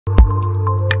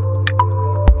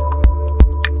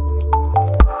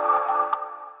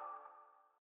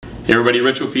Hey everybody,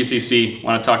 Rich with PCC. I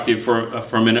want to talk to you for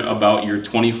a minute about your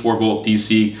 24 volt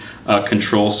DC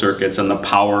control circuits and the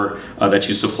power that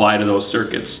you supply to those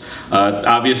circuits.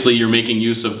 Obviously you're making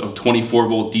use of 24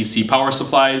 volt DC power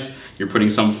supplies. You're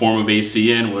putting some form of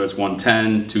AC in, whether it's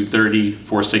 110, 230,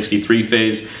 460,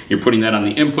 three-phase. You're putting that on the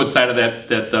input side of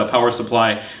that power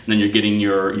supply, and then you're getting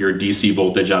your DC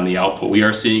voltage on the output. We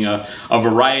are seeing a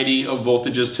variety of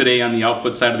voltages today on the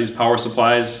output side of these power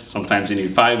supplies. Sometimes you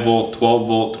need 5 volt, 12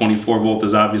 volt, 24 volt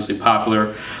is obviously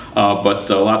popular, but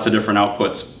lots of different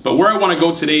outputs. But where I want to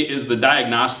go today is the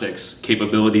diagnostics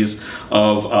capabilities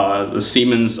of the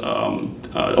Siemens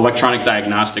electronic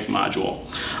diagnostic module.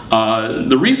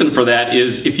 The reason for that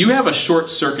is if you have a short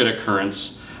circuit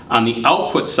occurrence on the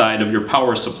output side of your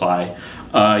power supply,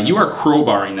 you are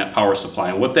crowbarring that power supply.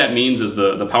 And what that means is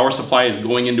the power supply is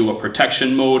going into a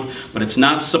protection mode, but it's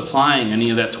not supplying any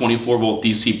of that 24 volt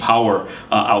DC power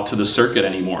out to the circuit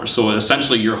anymore. So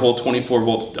essentially your whole 24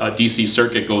 volt DC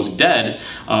circuit goes dead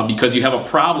because you have a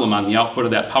problem on the output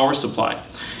of that power supply.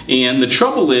 And the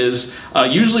trouble is,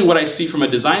 usually what I see from a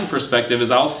design perspective is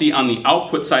I'll see on the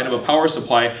output side of a power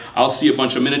supply, I'll see a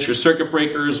bunch of miniature circuit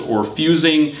breakers or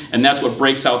fusing, and that's what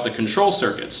breaks out the control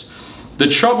circuits. The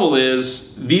trouble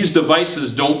is these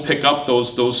devices don't pick up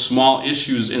those small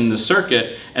issues in the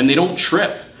circuit, and they don't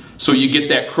trip. So you get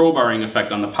that crowbarring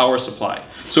effect on the power supply.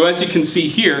 So as you can see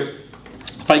here,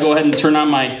 if I go ahead and turn on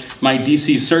my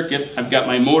DC circuit, I've got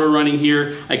my motor running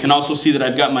here. I can also see that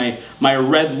I've got my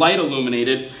red light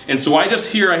illuminated. And so I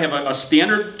have a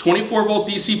standard 24 volt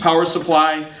DC power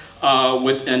supply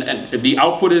and the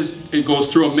output it goes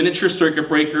through a miniature circuit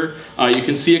breaker. You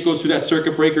can see it goes through that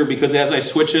circuit breaker because as I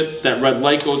switch it, that red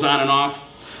light goes on and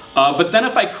off. But then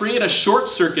if I create a short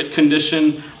circuit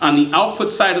condition on the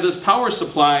output side of this power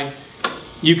supply,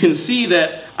 you can see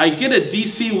that I get a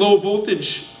DC low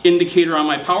voltage indicator on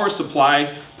my power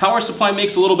supply. Power supply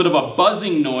makes a little bit of a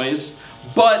buzzing noise,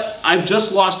 but I've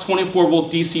just lost 24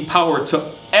 volt DC power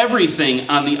to everything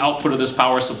on the output of this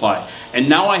power supply. And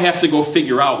now I have to go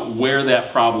figure out where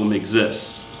that problem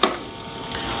exists.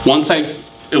 Once I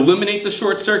eliminate the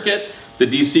short circuit,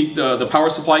 the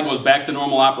power supply goes back to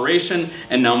normal operation,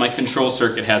 and now my control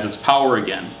circuit has its power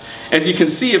again. As you can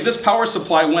see, if this power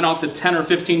supply went out to 10 or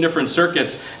 15 different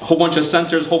circuits, a whole bunch of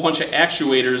sensors, a whole bunch of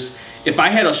actuators, if I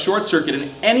had a short circuit in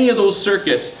any of those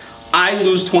circuits, I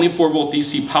lose 24 volt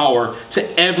DC power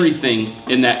to everything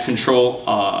in that control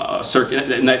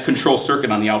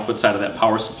circuit on the output side of that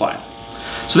power supply.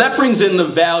 So that brings in the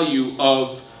value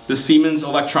of the Siemens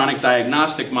electronic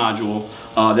diagnostic module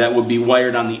that would be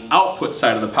wired on the output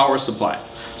side of the power supply.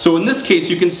 So in this case,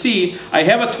 you can see I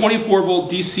have a 24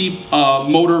 volt DC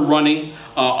motor running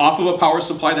off of a power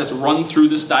supply that's run through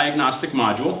this diagnostic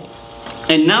module.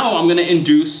 And now I'm going to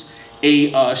induce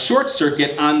a short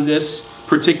circuit on this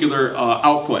particular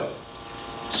output.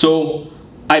 So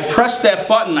I press that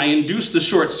button, I induce the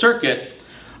short circuit,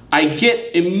 I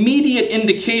get immediate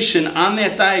indication on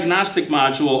that diagnostic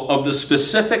module of the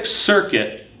specific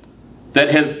circuit that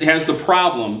has the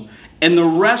problem, and the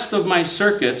rest of my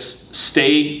circuits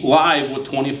stay live with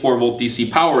 24 volt DC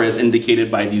power as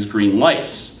indicated by these green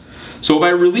lights. So if I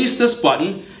release this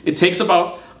button, it takes some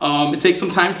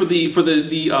time for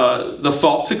the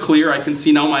fault to clear. I can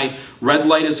see now my red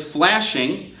light is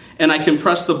flashing, and I can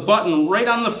press the button right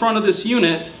on the front of this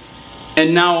unit,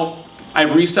 and now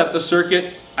I've reset the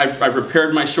circuit, I've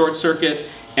repaired my short circuit,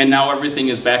 and now everything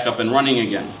is back up and running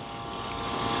again.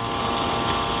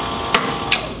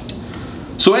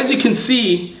 So as you can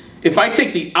see, if I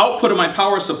take the output of my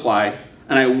power supply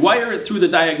and I wire it through the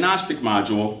diagnostic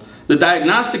module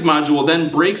then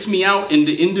breaks me out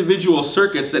into individual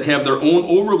circuits that have their own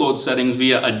overload settings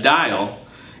via a dial,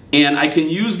 and I can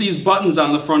use these buttons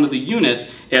on the front of the unit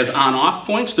as on-off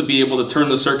points to be able to turn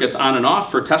the circuits on and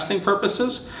off for testing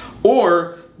purposes,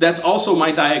 or that's also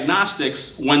my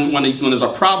diagnostics. When there's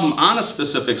a problem on a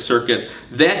specific circuit,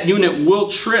 that unit will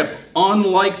trip,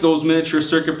 unlike those miniature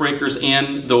circuit breakers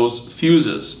and those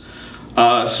fuses.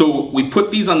 So we put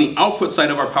these on the output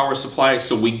side of our power supply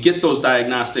so we get those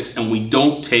diagnostics and we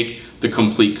don't take the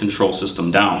complete control system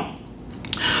down.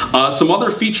 Some other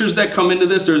features that come into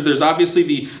this, there's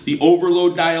obviously the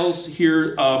overload dials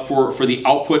here for the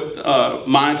output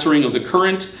monitoring of the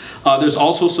current. There's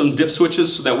also some dip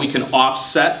switches so that we can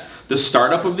offset the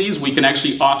startup of these. We can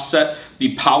actually offset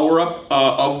the power up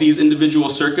of these individual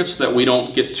circuits so that we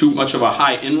don't get too much of a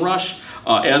high inrush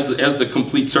as the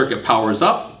complete circuit powers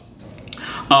up.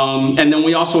 And then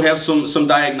we also have some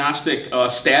diagnostic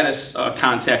status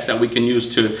contacts that we can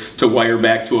use to wire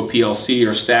back to a PLC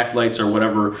or stack lights or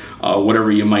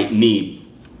whatever you might need.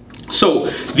 So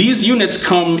these units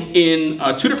come in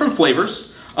two different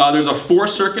flavors. There's a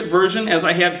 4-circuit version, as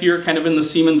I have here, kind of in the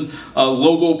Siemens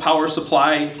logo power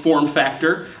supply form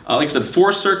factor. Like I said,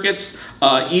 4 circuits.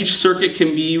 Each circuit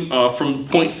can be from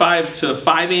 0.5 to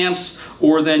 5 amps,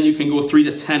 or then you can go 3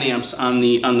 to 10 amps on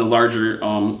the larger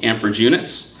amperage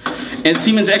units. And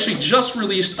Siemens actually just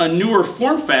released a newer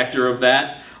form factor of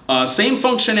that. Same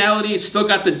functionality, it's still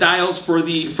got the dials for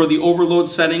the overload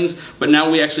settings, but now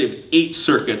we actually have 8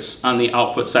 circuits on the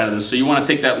output side of this. So you want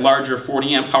to take that larger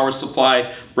 40 amp power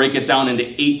supply, break it down into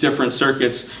 8 different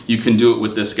circuits. You can do it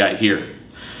with this guy here.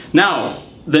 Now,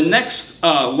 the next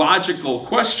logical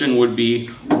question would be,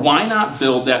 why not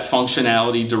build that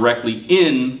functionality directly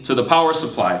into the power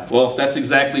supply? Well, that's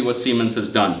exactly what Siemens has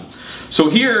done. So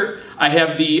here I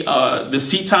have the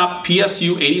SITOP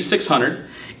PSU 8600.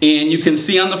 And you can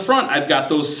see on the front, I've got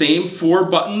those same 4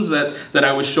 buttons that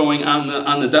I was showing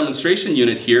on the demonstration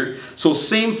unit here. So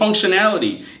same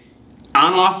functionality.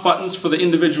 On-off buttons for the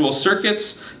individual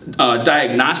circuits,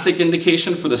 diagnostic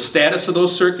indication for the status of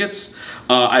those circuits.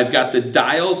 I've got the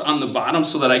dials on the bottom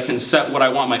so that I can set what I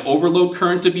want my overload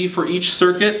current to be for each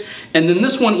circuit. And then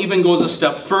this one even goes a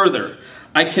step further.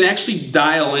 I can actually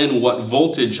dial in what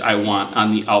voltage I want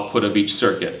on the output of each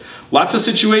circuit. Lots of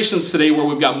situations today where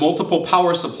we've got multiple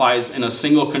power supplies in a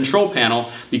single control panel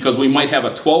because we might have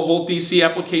a 12 volt DC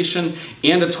application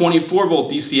and a 24 volt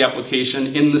DC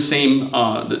application in the same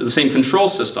control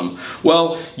system.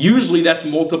 Well, usually that's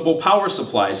multiple power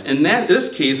supplies. In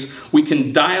this case, we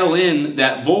can dial in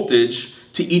that voltage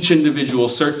to each individual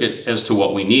circuit as to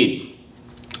what we need.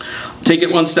 Take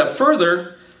it one step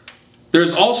further.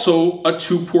 There's also a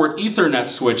 2-port Ethernet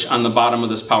switch on the bottom of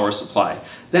this power supply.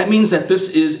 That means that this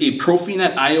is a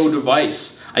Profinet I/O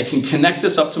device. I can connect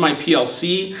this up to my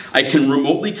PLC. I can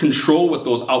remotely control what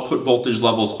those output voltage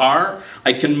levels are.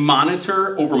 I can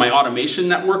monitor over my automation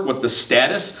network what the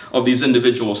status of these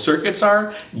individual circuits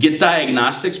are, get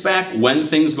diagnostics back when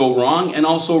things go wrong, and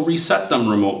also reset them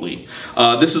remotely.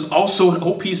 This is also an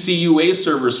OPC UA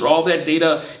server, so all that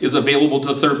data is available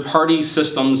to third-party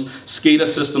systems, SCADA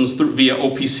systems via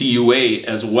OPC UA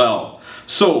as well.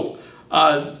 So,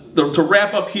 to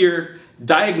wrap up here,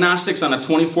 diagnostics on a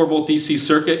 24 volt DC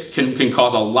circuit can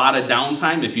cause a lot of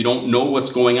downtime if you don't know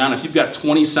what's going on. If you've got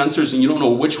 20 sensors and you don't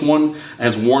know which one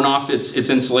has worn off its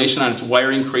insulation on its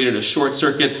wiring, created a short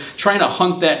circuit, trying to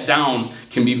hunt that down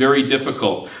can be very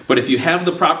difficult. But if you have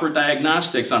the proper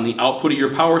diagnostics on the output of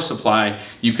your power supply,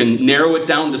 you can narrow it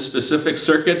down to specific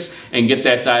circuits and get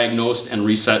that diagnosed and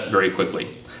reset very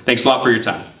quickly. Thanks a lot for your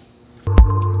time.